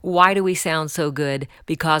Why do we sound so good?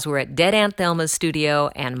 Because we're at Dead Aunt Thelma's studio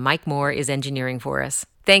and Mike Moore is engineering for us.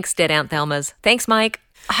 Thanks, Dead Aunt Thelma's. Thanks, Mike.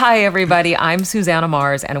 Hi, everybody. I'm Susanna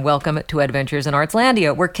Mars, and welcome to Adventures in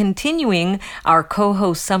Artslandia. We're continuing our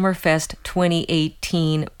Coho Summerfest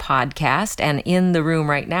 2018 podcast, and in the room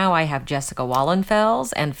right now, I have Jessica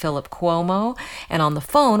Wallenfels and Philip Cuomo, and on the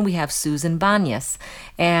phone, we have Susan Banyas,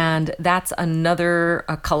 and that's another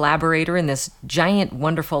collaborator in this giant,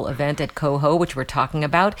 wonderful event at Coho, which we're talking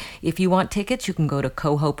about. If you want tickets, you can go to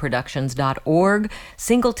cohoproductions.org.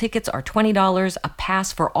 Single tickets are $20. A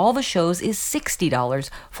pass for all the shows is $60.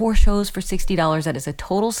 4 shows for $60. That is a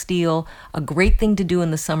total steal, a great thing to do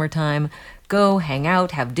in the summertime. Go hang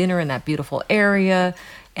out, have dinner in that beautiful area,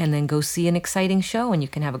 and then go see an exciting show, and you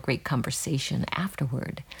can have a great conversation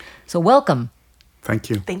afterward. So welcome. Thank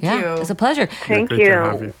you. Thank you. It's a pleasure. Thank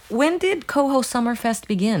you. When did Coho Summerfest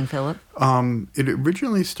begin, Philip? It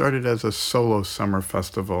originally started as a solo summer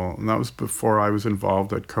festival, and that was before I was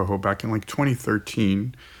involved at Coho back in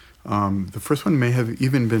 2013. The first one may have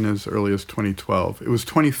even been as early as 2012. It was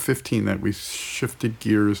 2015 that we shifted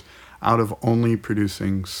gears out of only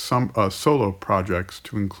producing some solo projects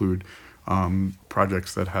to include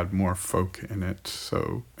projects that had more folk in it.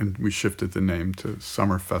 And we shifted the name to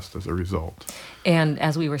Summerfest as a result. And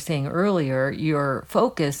as we were saying earlier, your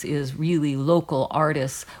focus is really local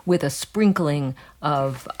artists with a sprinkling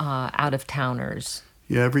of out-of-towners.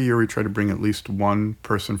 Yeah, every year we try to bring at least one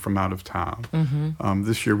person from out of town. Mm-hmm.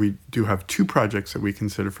 This year we do have 2 projects that we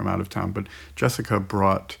consider from out of town, but Jessica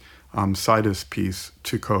brought Saida's piece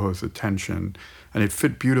to Coho's attention, and it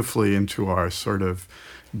fit beautifully into our sort of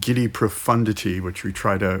giddy profundity, which we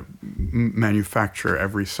try to manufacture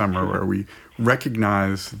every summer, where we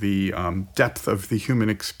recognize the depth of the human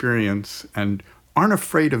experience and aren't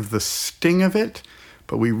afraid of the sting of it,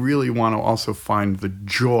 but we really want to also find the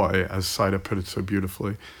joy, as Saida put it so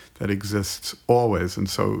beautifully, that exists always. And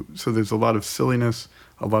so there's a lot of silliness,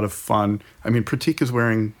 a lot of fun. I mean, Pratik is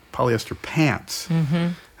wearing polyester pants. Mm-hmm.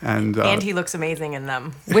 And he looks amazing in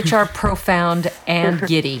them. Which are profound and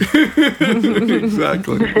giddy.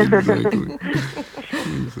 Exactly.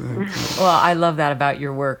 Well, I love that about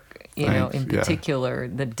your work, Thanks. in particular,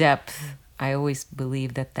 the depth. I always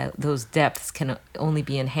believe that those depths can only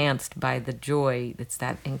be enhanced by the joy. It's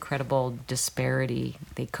that incredible disparity.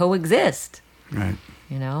 They coexist. Right.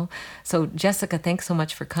 So Jessica, thanks so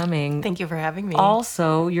much for coming. Thank you for having me.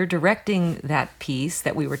 Also, you're directing that piece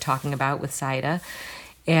that we were talking about with Saida,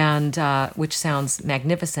 and which sounds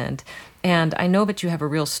magnificent. And I know that you have a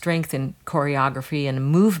real strength in choreography and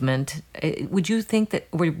movement. Would you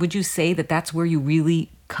say that that's where you really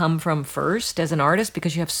come from first as an artist,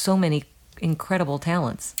 because you have so many incredible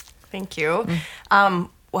talents? Thank you.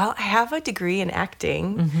 Well, I have a degree in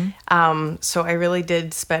acting. Mm-hmm. So I really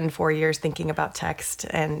did spend 4 years thinking about text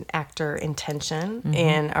and actor intention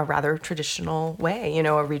in a rather traditional way,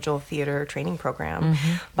 a regional theater training program.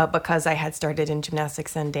 Mm-hmm. But because I had started in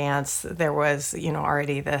gymnastics and dance, there was,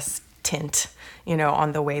 already this tint,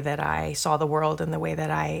 on the way that I saw the world and the way that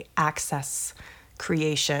I access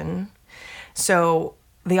creation. So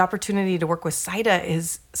the opportunity to work with Saida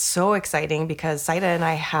is so exciting, because Saida and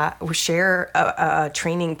I share a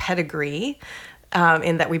training pedigree,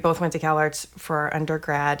 in that we both went to CalArts for our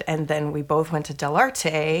undergrad, and then we both went to Del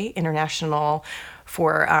Arte International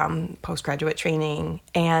for postgraduate training.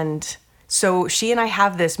 And so she and I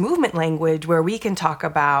have this movement language where we can talk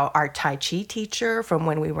about our Tai Chi teacher from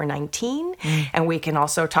when we were 19, and we can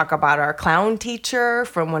also talk about our clown teacher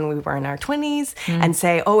from when we were in our 20s, and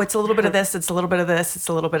say, oh, it's a little bit of this, it's a little bit of this, it's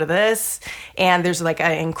a little bit of this. And there's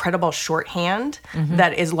an incredible shorthand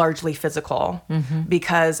that is largely physical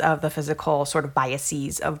because of the physical sort of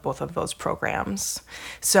biases of both of those programs.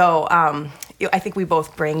 So I think we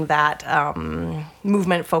both bring that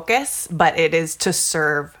movement focus, but it is to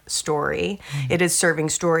serve story. It is serving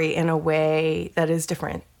story in a way that is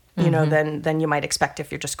different, than you might expect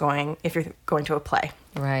if you're going to a play.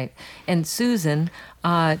 Right. And Susan,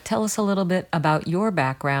 tell us a little bit about your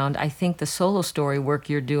background. I think the solo story work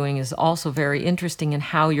you're doing is also very interesting in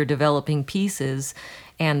how you're developing pieces,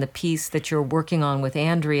 and the piece that you're working on with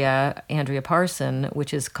Andrea Parson,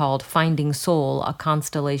 which is called Finding Soul, A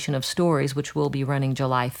Constellation of Stories, which will be running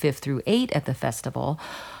July 5th through 8th at the festival.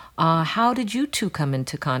 How did you two come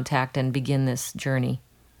into contact and begin this journey?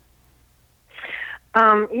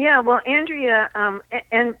 Well, Andrea,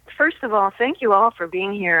 and first of all, thank you all for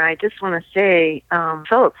being here. I just want to say,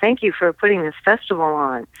 Philip, thank you for putting this festival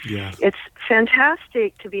on. Yes. It's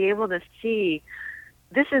fantastic to be able to see.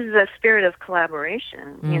 This is the spirit of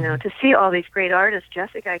collaboration, to see all these great artists.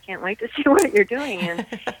 Jessica, I can't wait to see what you're doing. And,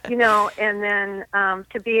 and then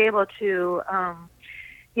to be able to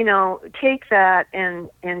take that and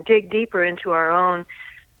dig deeper into our own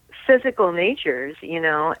physical natures,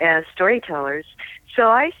 as storytellers. So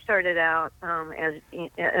I started out as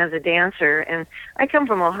a dancer, and I come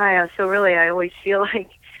from Ohio, so really I always feel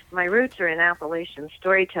like my roots are in Appalachian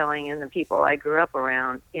storytelling and the people I grew up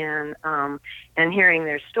around, and hearing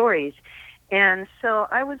their stories. And so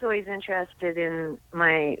I was always interested in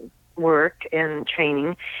my work and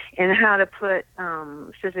training and how to put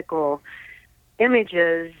physical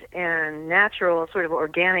images and natural sort of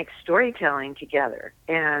organic storytelling together,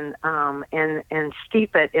 and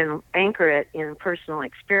steep it and anchor it in personal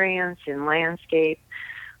experience, in landscape,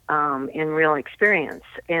 in real experience,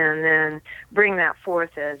 and then bring that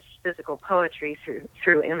forth as physical poetry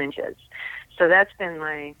through images. So that's been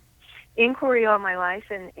my inquiry all my life.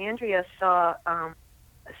 And Andrea saw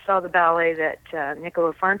the ballet that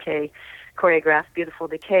Nicola Fonte choreographed, Beautiful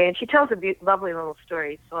Decay, and she tells a lovely little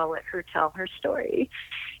story, so I'll let her tell her story.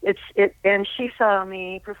 And she saw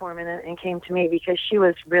me perform in it and came to me because she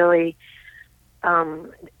was really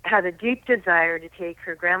had a deep desire to take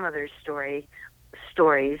her grandmother's stories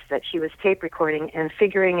that she was tape recording and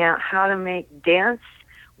figuring out how to make dance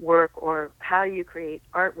work, or how you create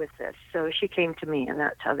art with this. So she came to me, and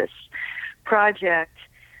that's how this project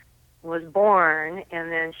was born.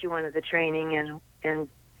 And then she wanted the training and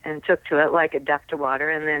took to it like a duck to water.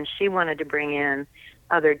 And then she wanted to bring in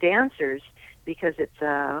other dancers because it's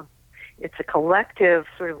a collective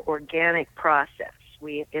sort of organic process.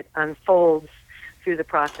 It unfolds through the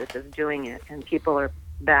process of doing it, and people are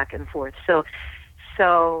back and forth. So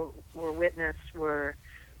we're witness. So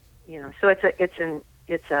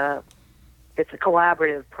it's a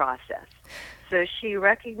collaborative process. So she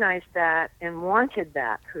recognized that and wanted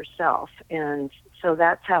that herself, and so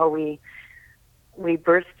that's how we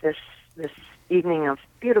birthed this evening of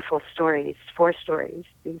beautiful stories, 4 stories.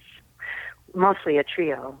 These mostly a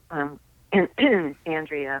trio. And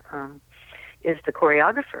Andrea is the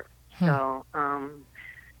choreographer. So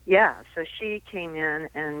so she came in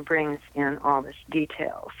and brings in all this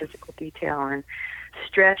detail, physical detail, and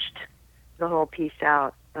stretched the whole piece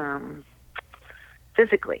out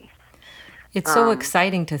physically. It's so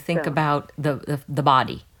exciting to think about the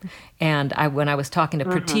body. And when I was talking to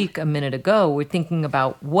Pratik a minute ago, we're thinking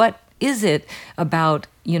about what is it about,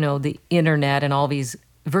 the internet and all these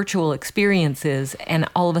virtual experiences. And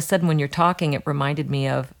all of a sudden when you're talking, it reminded me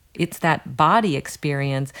of it's that body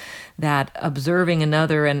experience, that observing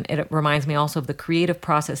another. And it reminds me also of the creative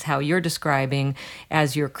process, how you're describing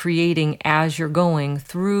as you're creating, as you're going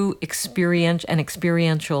through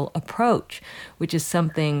experiential approach, which is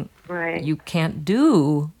something you can't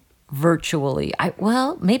do virtually.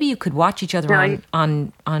 Maybe you could watch each other you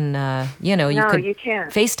can't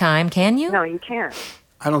FaceTime, can you? No, you can't.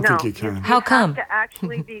 I don't think you can. How come? You have to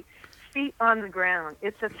actually be feet on the ground.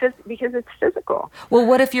 Because it's physical. Well,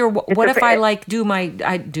 what if I do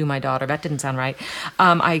my daughter? That didn't sound right.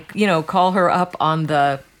 I call her up on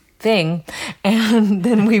the thing, and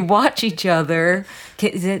then we watch each other.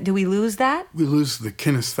 Do we lose that? We lose the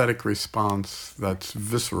kinesthetic response that's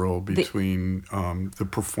visceral between the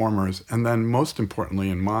performers, and then most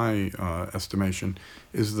importantly, in my estimation,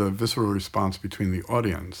 is the visceral response between the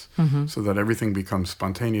audience, so that everything becomes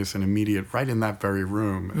spontaneous and immediate right in that very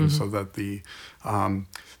room, and so that the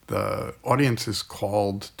audience is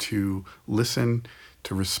called to listen,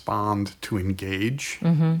 to respond, to engage.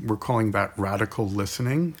 We're calling that radical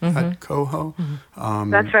listening at Coho.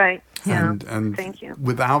 That's right. Yeah. And thank you.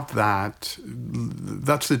 Without that,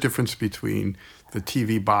 that's the difference between the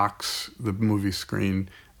TV box, the movie screen,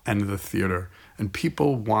 and the theater. And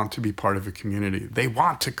people want to be part of a community. They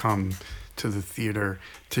want to come to the theater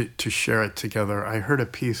to share it together. I heard a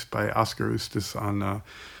piece by Oscar Eustis on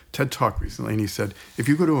TED Talk recently, and he said, if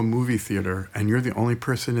you go to a movie theater and you're the only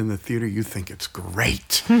person in the theater, you think it's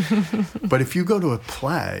great. But if you go to a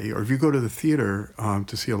play, or if you go to the theater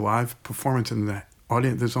to see a live performance and the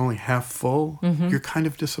audience there's only half full, you're kind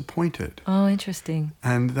of disappointed. Oh, interesting.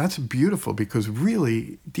 And that's beautiful, because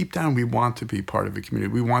really, deep down, we want to be part of a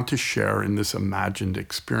community. We want to share in this imagined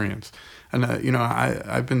experience. And,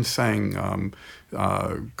 I've been saying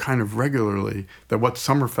kind of regularly that what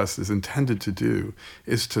Summerfest is intended to do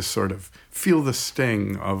is to sort of feel the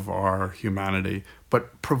sting of our humanity,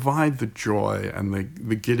 but provide the joy and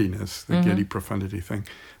the giddiness, the giddy profundity thing,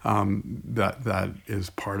 that is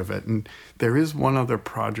part of it. And there is one other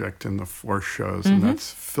project in the 4 shows, and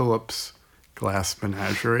that's Philip's Glass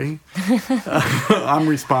Menagerie. I'm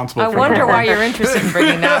responsible for that. I wonder why you're interested in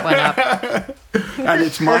bringing that one up. And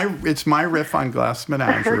it's my riff on Glass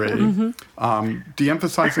Menagerie,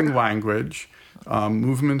 de-emphasizing language,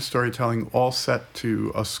 movement storytelling, all set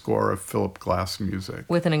to a score of Philip Glass music.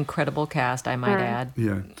 With an incredible cast, I might add.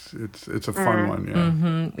 Yeah, it's a fun one,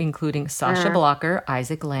 yeah. Including Sasha Blocker,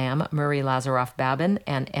 Isaac Lamb, Murray Lazaroff-Babin,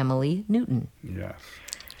 and Emily Newton. Yes.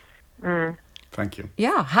 Thank you.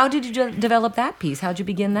 Yeah. How did you develop that piece? How'd you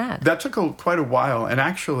begin that? That took quite a while. And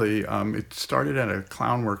actually, it started at a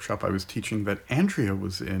clown workshop I was teaching that Andrea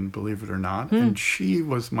was in, believe it or not. And she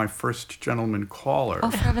was my first gentleman caller.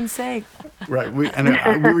 Oh, for heaven's sake. Right. We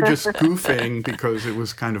were just goofing because it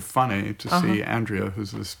was kind of funny to see Andrea,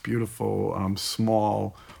 who's this beautiful,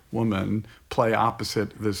 small woman, play opposite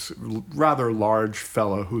this rather large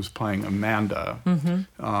fellow who's playing Amanda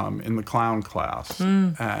in the clown class.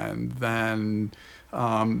 And then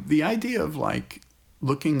the idea of like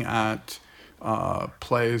looking at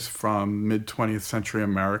plays from mid-20th century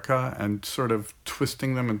America and sort of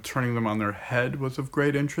twisting them and turning them on their head was of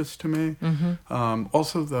great interest to me.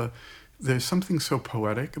 Also, there's something so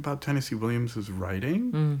poetic about Tennessee Williams's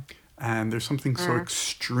writing. And there's something so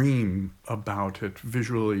extreme about it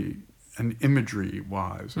visually and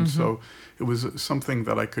imagery-wise. And so it was something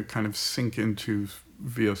that I could kind of sink into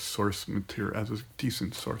via source material, as a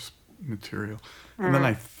decent source material. And then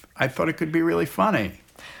I thought it could be really funny.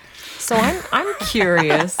 So I'm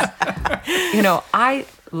curious. I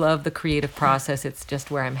love the creative process. It's just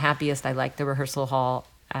where I'm happiest. I like the rehearsal hall,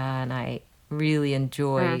 and I really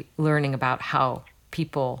enjoy learning about how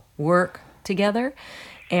people work together.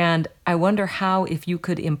 And I wonder how, if you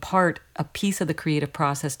could impart a piece of the creative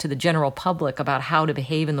process to the general public about how to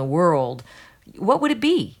behave in the world, what would it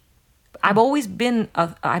be? I've always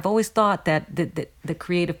thought that the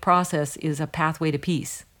creative process is a pathway to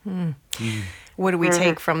peace. What do we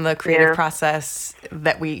take from the creative process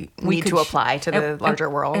that we need to apply to the larger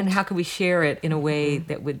world? And how can we share it in a way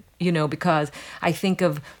that would, because I think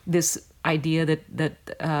of this idea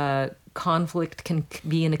that conflict can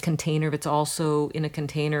be in a container, but it's also in a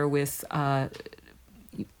container with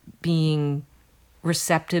being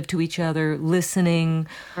receptive to each other, listening.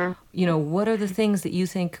 What are the things that you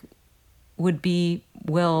think would be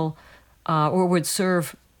well or would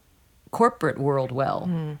serve corporate world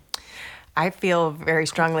well? I feel very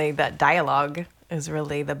strongly that dialogue is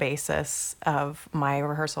really the basis of my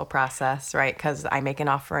rehearsal process, right? Because I make an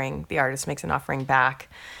offering, the artist makes an offering back.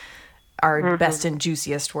 Our best and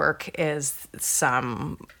juiciest work is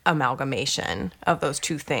some amalgamation of those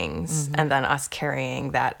two things, and then us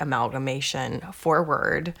carrying that amalgamation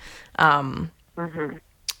forward. So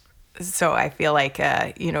I feel like,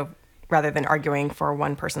 rather than arguing for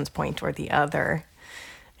one person's point or the other,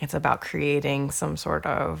 it's about creating some sort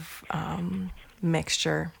of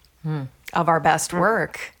mixture of our best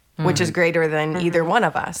work, which is greater than either one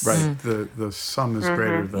of us. Right. The sum is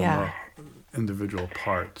greater than the individual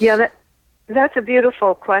parts. Yeah, that's a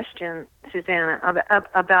beautiful question, Susanna,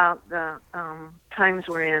 about the times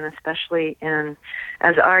we're in, especially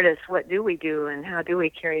as artists. What do we do, and how do we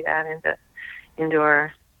carry that into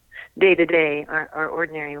our day-to-day, our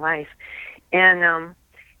ordinary life? And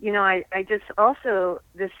I just also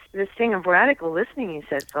this thing of radical listening you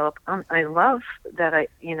said, Philip. I love that.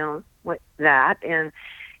 And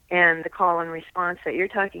the call and response that you're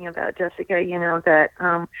talking about, Jessica.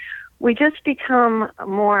 That. We just become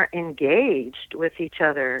more engaged with each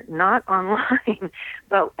other, not online,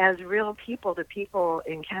 but as real people-to-people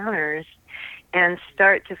encounters, and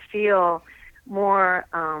start to feel more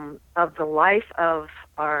of the life of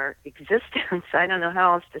our existence. I don't know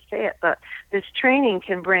how else to say it, but this training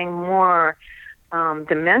can bring more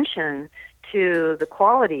dimension to the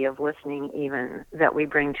quality of listening even that we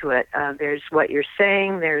bring to it. There's what you're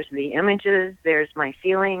saying, there's the images, there's my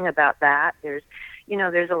feeling about that, there's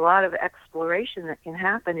a lot of exploration that can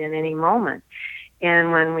happen in any moment.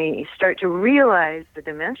 And when we start to realize the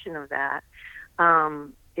dimension of that,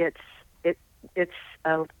 it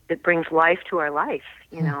brings life to our life,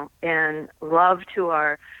 and love to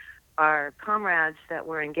our comrades that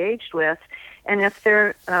we're engaged with. And if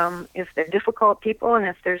they're difficult people, and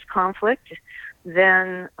if there's conflict,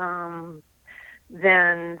 then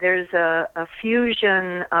there's a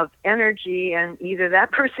fusion of energy, and either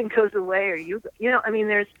that person goes away or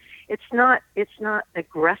it's not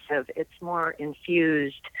aggressive. It's more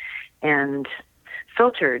infused and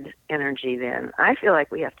filtered energy. Then I feel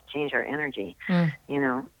like we have to change our energy,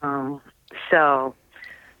 so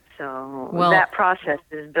that process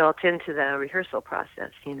is built into the rehearsal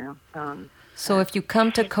process, So if you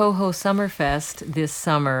come to Coho Summerfest this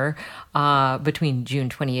summer, between June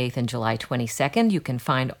 28th and July 22nd, you can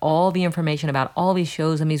find all the information about all these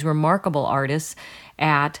shows and these remarkable artists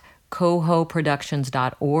at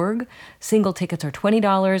cohoproductions.org. Single tickets are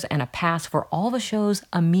 $20 and a pass for all the shows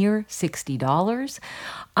a mere $60.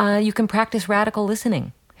 You can practice radical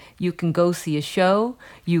listening. You can go see a show.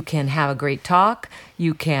 You can have a great talk.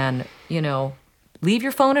 You can, leave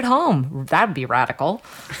your phone at home. That would be radical.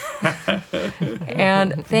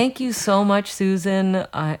 And thank you so much, Susan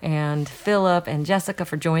and Philip and Jessica,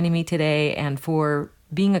 for joining me today and for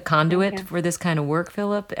being a conduit for this kind of work,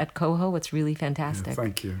 Philip, at Coho. It's really fantastic. Yeah,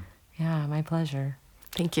 thank you. Yeah, my pleasure.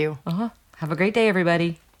 Thank you. Have a great day,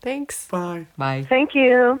 everybody. Thanks. Bye. Bye. Thank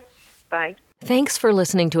you. Bye. Thanks for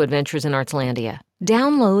listening to Adventures in Artslandia.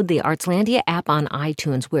 Download the Artslandia app on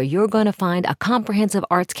iTunes, where you're going to find a comprehensive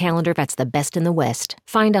arts calendar that's the best in the West.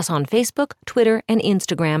 Find us on Facebook, Twitter, and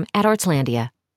Instagram at Artslandia.